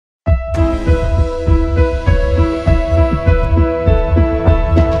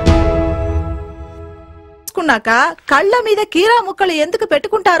చేసుకున్నాక కళ్ళ మీద కీరా ముక్కలు ఎందుకు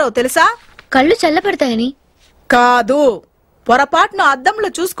పెట్టుకుంటారో తెలుసా? కళ్ళు చల్లబడతాయని కాదు, పొరపాటును అద్దంలో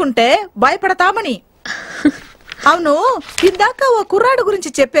చూసుకుంటే భయపడతామని. అవును, ఇందాక ఓ కుర్రాడు గురించి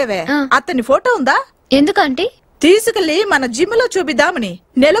చెప్పేవే, అతని ఫోటో ఉందా? ఎందుకంటే తీసుకెళ్లి మన జిమ్ లో చూపిద్దామని.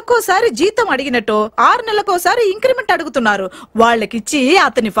 నెలకోసారి జీతం అడిగినట్టు 6 నెలకోసారి ఇంక్రిమెంట్ అడుగుతున్నారు. వాళ్ళకిచ్చి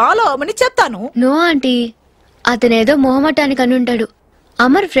అతని ఫాలో అవ్వమని చెప్తాను. నో ఆంటీ, అతనేదో మొహమాటానికి అని ఉంటాడు.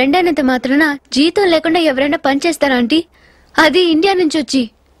 అమర్ ఫ్రెండ్ అయినంత మాత్రాన జీతం లేకుండా ఎవరైనా పనిచేస్తారా ఆంటీ? అది ఇండియా నుంచి వచ్చి.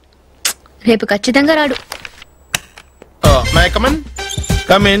 రేపు ఖచ్చితంగా రాడు.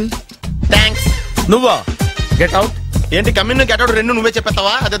 నువ్వా? Get out. ఏంటి కమిన్ గెట్ అవుట్ రెండు నువ్వే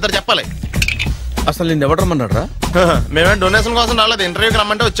చెప్పేస్తావా? అది ఇద్దరు చెప్పాలి. అసలు నేను ఎవరు రమ్మన్నారా? మేమే డొనేషన్ కోసం రాలేదు, ఇంటర్వ్యూకి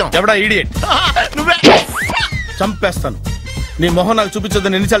రమ్మంటే వచ్చాం. ఎవడా ఈడియట్? నువ్వే. చంపేస్తాను. నీ మొహం నాకు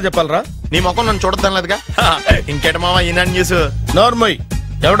చూపించొద్దని ఎన్నిసార్లు చెప్పాలరా? నీ మొహం నన్ను చూడద్దాం లేదుగా. ఇంకేట మావా ఈనాడు న్యూస్? నోర్మోయ్,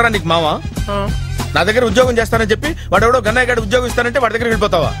 ఎవడరా నీకు మావా? నా దగ్గర ఉద్యోగం చేస్తానని చెప్పి వాడు ఎవడో గన్నయ్య గారి ఉద్యోగం ఇస్తానంటే వాడి దగ్గర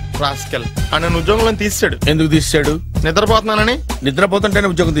వెళ్ళిపోతావా? రాస్కెల్, నన్ను ఉద్యోగంలో తీసాడు. ఎందుకు తీసాడు? నిద్రపోతున్నానని.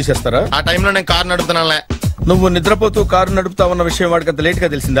 నిద్రపోతుంటేనే ఉద్యోగం తీసేస్తారా? ఆ టైంలో నేను కారు నడుపుతున్నానులే. నువ్వు నిద్రపోతూ కారు నడుపుతావన్న విషయం వాడికి అంత లేట్ గా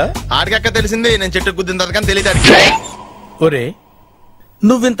తెలిసిందా? ఆడికక్క తెలిసింది, నేను చెట్టు గుద్దిన తర్వాత కానీ తెలియదు. ఒరే,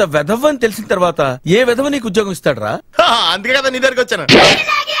 నువ్వింత వెధవ అని తెలిసిన తర్వాత ఏ వెధవ నీకు ఉద్యోగం ఇస్తాడరా? అందుకే కదా నీ దగ్గరికి వచ్చాను.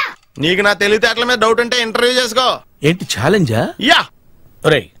 నీకు నా తెలివితేటల మీద డౌట్ ఉంటే ఇంటర్వ్యూ చేసుకో. ఏంటి ఛాలెంజా? యా.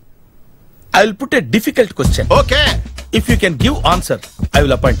 ఒరే, I will put a difficult question. Okay. If you can give answer, I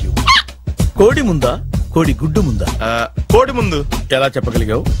will appoint you. కోడి ముందా, కోడి గుడ్డు ముందా? కోడి ముందు. ఎలా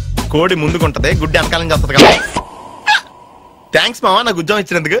చెప్పగలిగావు? కోడి ముందుకుంటది, గుడ్డి వెనకాలం చేస్తుంది కదా. థ్యాంక్స్ మావా నాకు ఉద్యోగం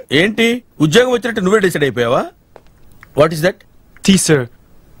ఇచ్చినందుకు. ఏంటి ఉద్యోగం వచ్చినట్టు నువ్వే decide అయిపోయావా? What is that? Tea, sir.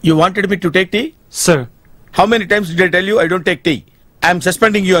 You wanted me to take tea? Sir. How many times did I tell you I don't take tea? I am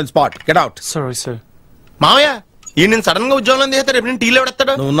suspending you on spot. Get out. Sorry, sir. మావయ్య, ఈ నేను sudden గా ఉద్యోగంలో తీస్తే రేపు నేను టీలో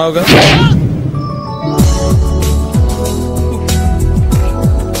ఎవడెత్తాడు? నువ్వు ఉన్నావుగా.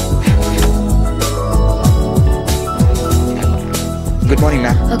 Good morning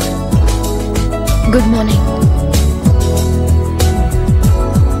ma'am. Good morning.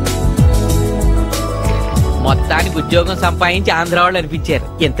 మొత్తానికి ఉద్యోగం సంపాదించి ఆంధ్ర వాళ్ళు అనిపించారు.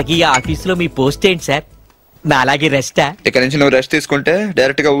 ఇంతకీ ఈ ఆఫీసులో మీ పోస్ట్ ఏంటి సార్? నా అలాగే రెస్టా? ఇక్కడ నుంచి నువ్వు రెస్ట్ తీసుకుంటే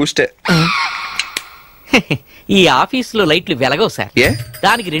డైరెక్ట్ గా ఊస్తే. ఈ ఆఫీసులో లైట్లు వెలగవు సార్. ఏ?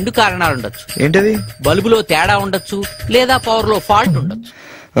 దానికి 2 కారణాలు ఉండొచ్చు. ఏంటది? బల్బులో తేడా ఉండొచ్చు, లేదా పవర్ లో ఫాల్ట్ ఉండొచ్చు.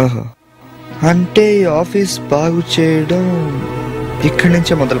 ఓహో, అంటే ఈ ఆఫీస్ బాగు చేయడం ఇక్కడి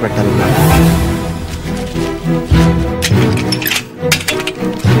నుంచే మొదలు పెట్టాలి.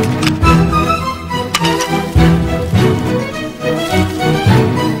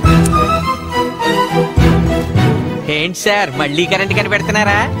 ఏంటి సార్ మళ్ళీ కరెంట్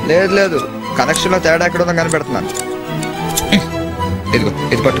కనిపెడుతున్నారా? లేదు లేదు, కనెక్షన్ లో తేడా ఎక్కడ ఉందో కనిపెడుతున్నాను. ఇదిగో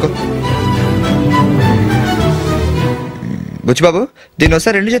ఇది పట్టుకో. బుచ్చిబాబు, దీన్ని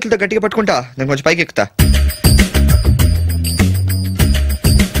ఒకసారి 2 చేతులతో గట్టిగా పట్టుకుంటా, నేను కొంచెం పైకి ఎక్కుతా.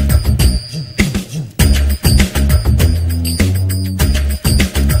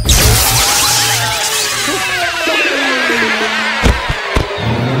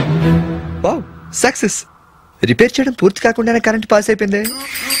 Wow, success. రిపేర్ చేయడం పూర్తి కాకుండానే కరెంట్ పాస్ అయిపోయింది.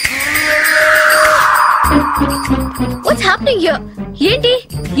 What's happening here? ఏంటి,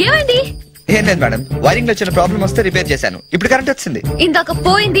 ఏమైంది? ఏం లేదు మేడం, వైరింగ్ లో చిన్న ప్రాబ్లం వస్తే రిపేర్ చేశాను. ఇప్పుడు కరెంట్ వచ్చింది. ఇందాక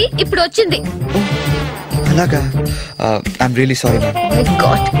పోయింది, ఇప్పుడు వచ్చింది. అలాగా? I'm really sorry madam. My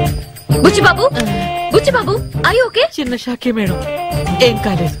God. Buchibabu, Buchibabu, I okay? చిన్న షాకే మేడం, ఏం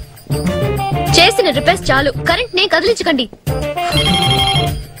కాలేదు. చేసిన రిపేర్స్ చాలు, కరెంట్ నే కదిలించకండి.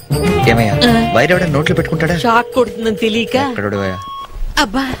 ఏమయ్యా, వైర్ ఎవడ నోట్లో పెట్టుకుంటాడా? షాక్ కొడుతుందని తెలియక.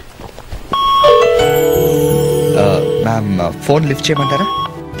 అబ్బా. మ్యామ్, ఫోన్ లిఫ్ట్ చేయమంటారా?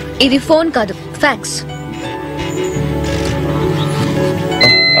 ఇది ఫోన్ కాదు, ఫ్యాక్స్.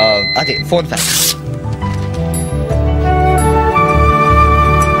 అదే ఫోన్ ఫ్యాక్స్.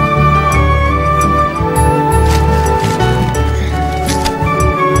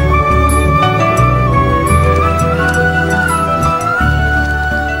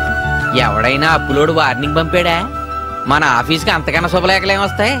 ఎవడైనా అప్పులోడు వార్నింగ్ పంపాడా? మన ఆఫీస్కి అంతకన్నా శుభలేఖలు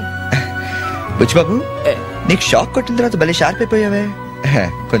ఏమొస్తాయి? బుచ్చిబాబు, నీకు షాక్ కొట్టిన తర్వాత భలే షార్ప్ అయిపోయావే.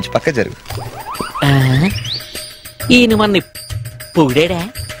 కొంచెం పక్క జరుగు. ఈయన మన పొగిడా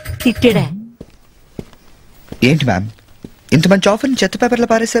తిట్టాడా? ఏంటి మ్యామ్, ఇంత మంచి ఆఫర్ చెత్త పేపర్లో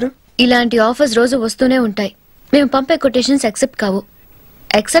పారేశారు? ఇలాంటి ఆఫర్స్ రోజు వస్తూనే ఉంటాయి. మేము పంపే కొటేషన్స్ యాక్సెప్ట్ కావు.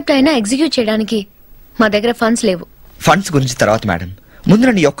 యాక్సెప్ట్ అయినా ఎగ్జిక్యూట్ చేయడానికి మా దగ్గర ఫండ్స్ లేవు. ఫండ్స్ గురించి తర్వాత మేడం, ముందు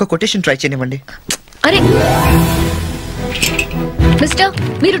నన్ను ఒక్క కొటేషన్ ట్రై చేయనివ్వండి. అరే మిస్టర్,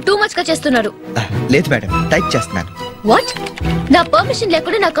 మీరు టూ మచ్ గా చేస్తున్నారు. లేదు మేడం, టైప్ చేస్తున్నాను. వాట్? నా పర్మిషన్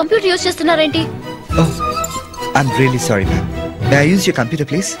లేకుండా నా computer use చేస్తున్నారేంటి? I'm really sorry ma'am. May I use your computer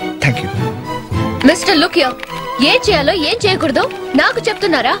please? Thank you. Mister look here, ఏం చేయాలో ఏం చేయకూడదో నాకు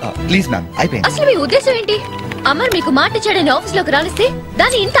చెప్తున్నారా? ప్లీజ్ మ్యామ్, అయిపోయింది. అసలు మీ ఉద్దేశం ఏంటి? అమర్ మీకు మాట ఇచ్చాడని ఆఫీస్ లోకి రానిస్తే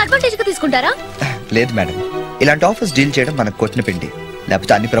దాన్ని ఇంత అడ్వాంటేజ్ గా తీసుకుంటారా? లేదు మేడం, ఇలాంటి ఆఫర్స్ డీల్ చేయడం మనకు కొట్టిన పిండి.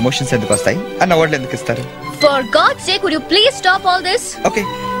 లేకపోతే అన్ని ప్రమోషన్స్ ఎందుకు వస్తాయి, అన్న అవార్డులు ఎందుకు ఇస్తారు? For God's sake would you please stop all this? Okay,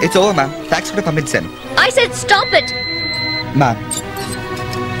 it's over ma'am. Thanks for పంపించాను. I said stop it. Ma'am,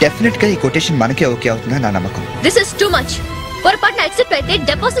 definite గా ఈ కొటేషన్ మనకే ఓకే అవుతుందని నా నమ్మకం. This is too much. పొరపాటున యాక్సెప్ట్ అయితే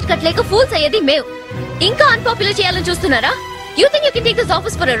డిపాజిట్ కట్టలేక ఫూల్స్ అయ్యేది మేము. ఇంకా అన్పాపులర్ చేయాలని చూస్తున్నారా? You think you can take this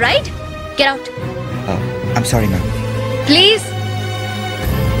office for a ride? Get out. I'm sorry ma'am. Please.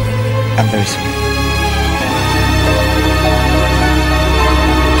 I'm very sorry.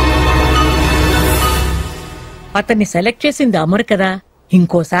 అతన్ని సెలెక్ట్ చేసింది అమర్ కదా,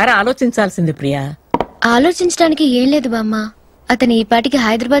 ఇంకోసారి ఆలోచించాల్సింది ప్రియా. ఆలోచించడానికి ఏం లేదు బామ్మ, అతను ఈ పాటికి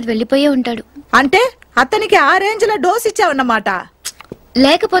హైదరాబాద్ వెళ్లిపోయే ఉంటాడు. అంటే అతనికి ఆ రేంజ్ లో డోస్ ఇచ్చావన్నమాట.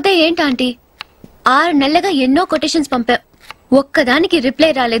 లేకపోతే ఏంటాంటీ, 6 నెలలుగా ఎన్నో కొటేషన్స్ పంపా, ఒక్కదానికి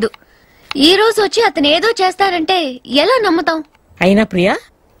రిప్లై రాలేదు. ఈ రోజు వచ్చి అతను ఏదో చేస్తారంటే ఎలా నమ్ముతాం? అయినా ప్రియా,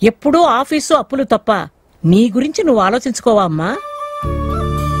 ఎప్పుడూ ఆఫీసు అప్పులు తప్ప నీ గురించి నువ్వు ఆలోచించుకోవా అమ్మా?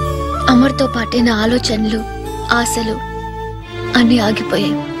 అమర్తో పాటే నా ఆలోచనలు, ఆశలు అన్ని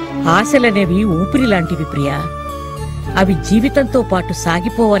ఆగిపోయాయి. ఆశలనేవి ఊపిరి లాంటివి ప్రియా, అవి జీవితంతో పాటు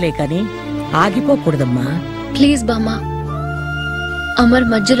సాగిపోవాలే కాని ఆగిపోకూడదమ్మా. ప్లీజ్ బామ్మా, అమర్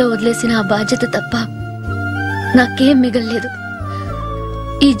మధ్యలో వదిలేసిన ఆ బాధ్యత తప్ప నాకేం మిగల్లేదు.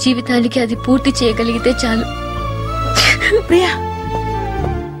 ఈ జీవితానికి అది పూర్తి చేయగలిగితే చాలు. ప్రియా,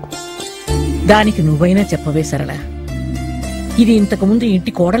 దానికి నువ్వైనా చెప్పవే సరళ. ఇది ఇంతకుముందు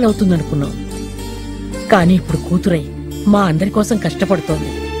ఇంటి కోడలవుతుందనుకున్నావు, కానీ ఇప్పుడు కూతురై మా అందరి కోసం కష్టపడుతోంది.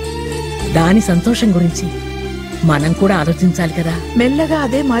 దాని సంతోషం గురించి మనం కూడా ఆలోచించాలి కదా. మెల్లగా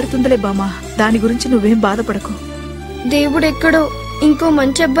అదే మారుతుందిలే బామ్మ, దాని గురించి నువ్వేం బాధపడకు. దేవుడెక్కడో ఇంకో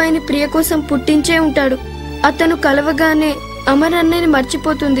మంచి అబ్బాయిని ప్రియ కోసం పుట్టించే ఉంటాడు. అతను కలవగానే అమర్ అన్నయ్యని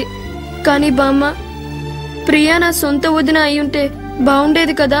మర్చిపోతుంది. కానీ బామ్మ, ప్రియా నా సొంత వదిన అయ్యుంటే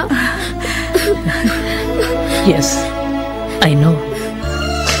బాగుండేది కదా. Yes, I know.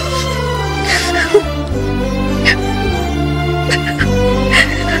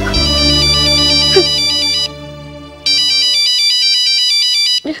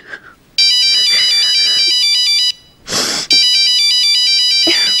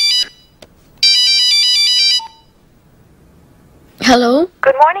 Hello?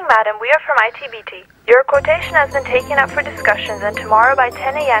 Good morning, madam. We are from ITBT. Your quotation has been taken up for discussions, and tomorrow by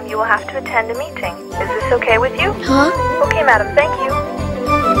 10 a.m. you will have to attend a meeting. Is this okay with you? Huh? Okay, madam. Thank you.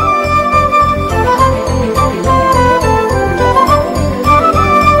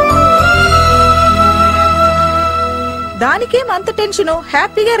 దానికేం అంత tension?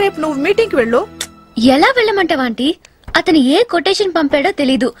 హ్యాపీగా రేపు నువ్వు meeting కి వెళ్ళు. ఎలా వెళ్ళమంటావా aunty? అతను ఏ quotation పంపాడో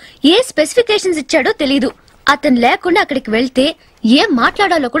తెలీదు, ఏ స్పెసిఫికేషన్స్ ఇచ్చాడో తెలీదు. అతను లేకుండా అక్కడికి వెళ్తే ఏం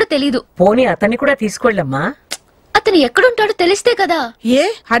మాట్లాడాలో కూడా తెలీదు. పోనీ అతన్ని కూడా తీసుకెళ్ళమ్మా. అతను ఎక్కడుంటాడో తెలిస్తే కదా. ఏ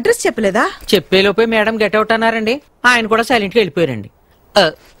అడ్రస్ చెప్పలేదా? చెప్పేలోపే మేడం గెట్అవుట్ అన్నారండి. ఆయన కూడా సైలెంట్ గా వెళ్ళిపోయారండి.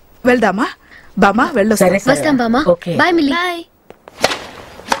 వెళ్దామా బామ్మ? వెళ్ళొస్తా. వస్తాం బామ్మ. ఓకే. Bye milli.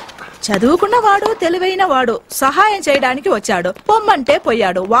 చదువుకున్న వాడు, తెలివైన వాడు, సహాయం చేయడానికి వచ్చాడు, పొమ్మంటే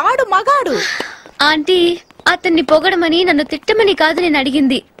పోయాడు. వాడు మగాడు. ఆంటీ, అతన్ని పొగడమని నన్ను తిట్టమని కాదు నేను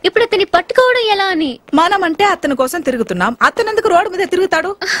అడిగింది. ఇప్పుడు అతన్ని పట్టుకోవడం ఎలా అని. మనమంటే అతని కోసం తిరుగుతున్నాం, అతనెందుకు రోడ్డు మీద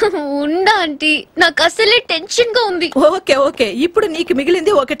తిరుగుతాడు? ఉండా ఆంటీ, నాకు అసలే టెన్షన్ గా ఉంది. ఓకే ఓకే, ఇప్పుడు నీకు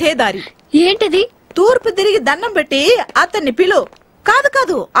మిగిలింది ఒకటే దారి. ఏంటది? తూర్పు తిరిగి దండం పెట్టి అతన్ని పిలు. కాదు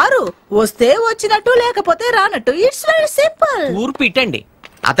కాదు, అరు. వస్తే వచ్చినట్టు, లేకపోతే రానట్టు. It's very simple. తూర్పు ఇట్టండి.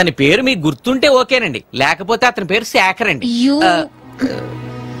 అతని పేరు మీకు గుర్తుంటే ఓకేనండి, లేకపోతే అతని పేరు శేఖర్ అండి.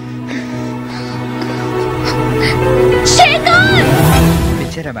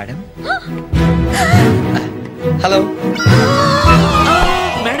 పిలిచారా మేడం? హలో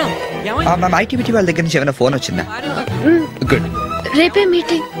మేడం, మ్యామ్, ఐటీబీటీ వాళ్ళ దగ్గర నుంచి ఏమైనా ఫోన్ వచ్చిందా? గుడ్. రేపే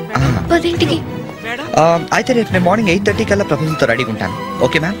మీటింగ్ 10ంటికి. అయితే రేపు నేను మార్నింగ్ 8:30 కల్లా ప్రపోజల్తో రెడీగా ఉంటాను.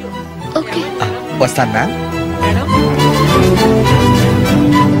 Okay ma'am? ఓకే, వస్తాను ma'am.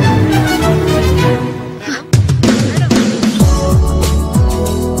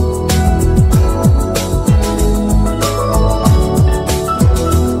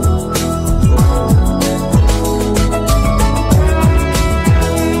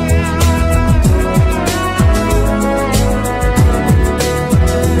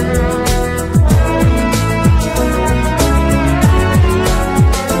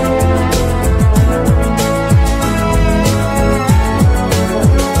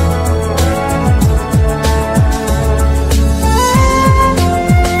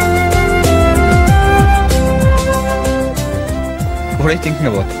 You thinking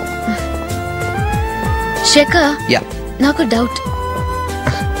about? Shekhar, yeah, నాకు డౌట్.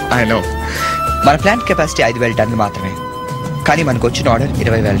 I know. మన ప్లాంట్ కెపాసిటీ 5,000 టన్నులు మాత్రమే, కానీ మనకు వచ్చిన ఆర్డర్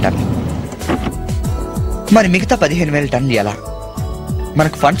 20,000 టన్నులు. మరి మిగతా 15,000 టన్నులు ఎలా?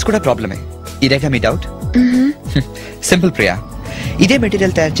 మనకు ఫండ్స్ కూడా ప్రాబ్లమే. ఇదేగా మీ డౌట్? సింపుల్ ప్రియా, ఇదే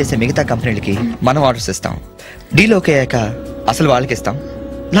మెటీరియల్ తయారు చేసే మిగతా కంపెనీలకి మనం ఆర్డర్స్ ఇస్తాం. డీల్ ఓకే అయ్యాక అసలు వాళ్ళకి ఇస్తాం,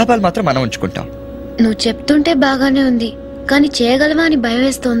 లాభాలు మాత్రం మనం ఉంచుకుంటాం. నువ్వు చెప్తుంటే బాగానే ఉంది, కానీ చేయగలవా అని భయం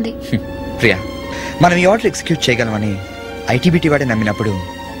వేస్తోంది. ప్రియా, మనం ఈ ఆర్డర్ ఎగ్జిక్యూట్ చేయగలమని ఐటీబీటీ వాడే నమ్మినప్పుడు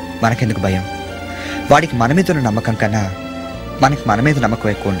మనకెందుకు భయం? వాడికి మన మీద ఉన్న నమ్మకం కన్నా మనకి మన మీద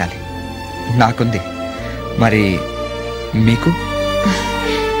నమ్మకం ఎక్కువ ఉండాలి. నాకుంది, మరి మీకు?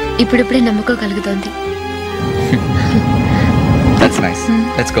 ఇప్పుడిప్పుడే నమ్మకం కలుగుతోంది. That's nice.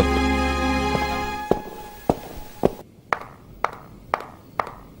 Let's go.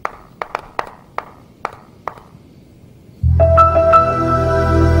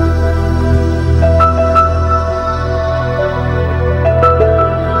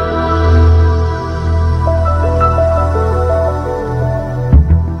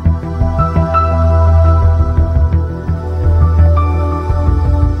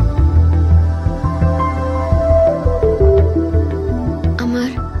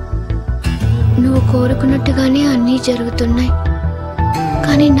 కోరుకున్నట్టుగానే అన్నీ జరుగుతున్నాయి,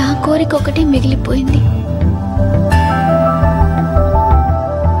 కానీ నా కోరిక ఒకటి మిగిలిపోయింది.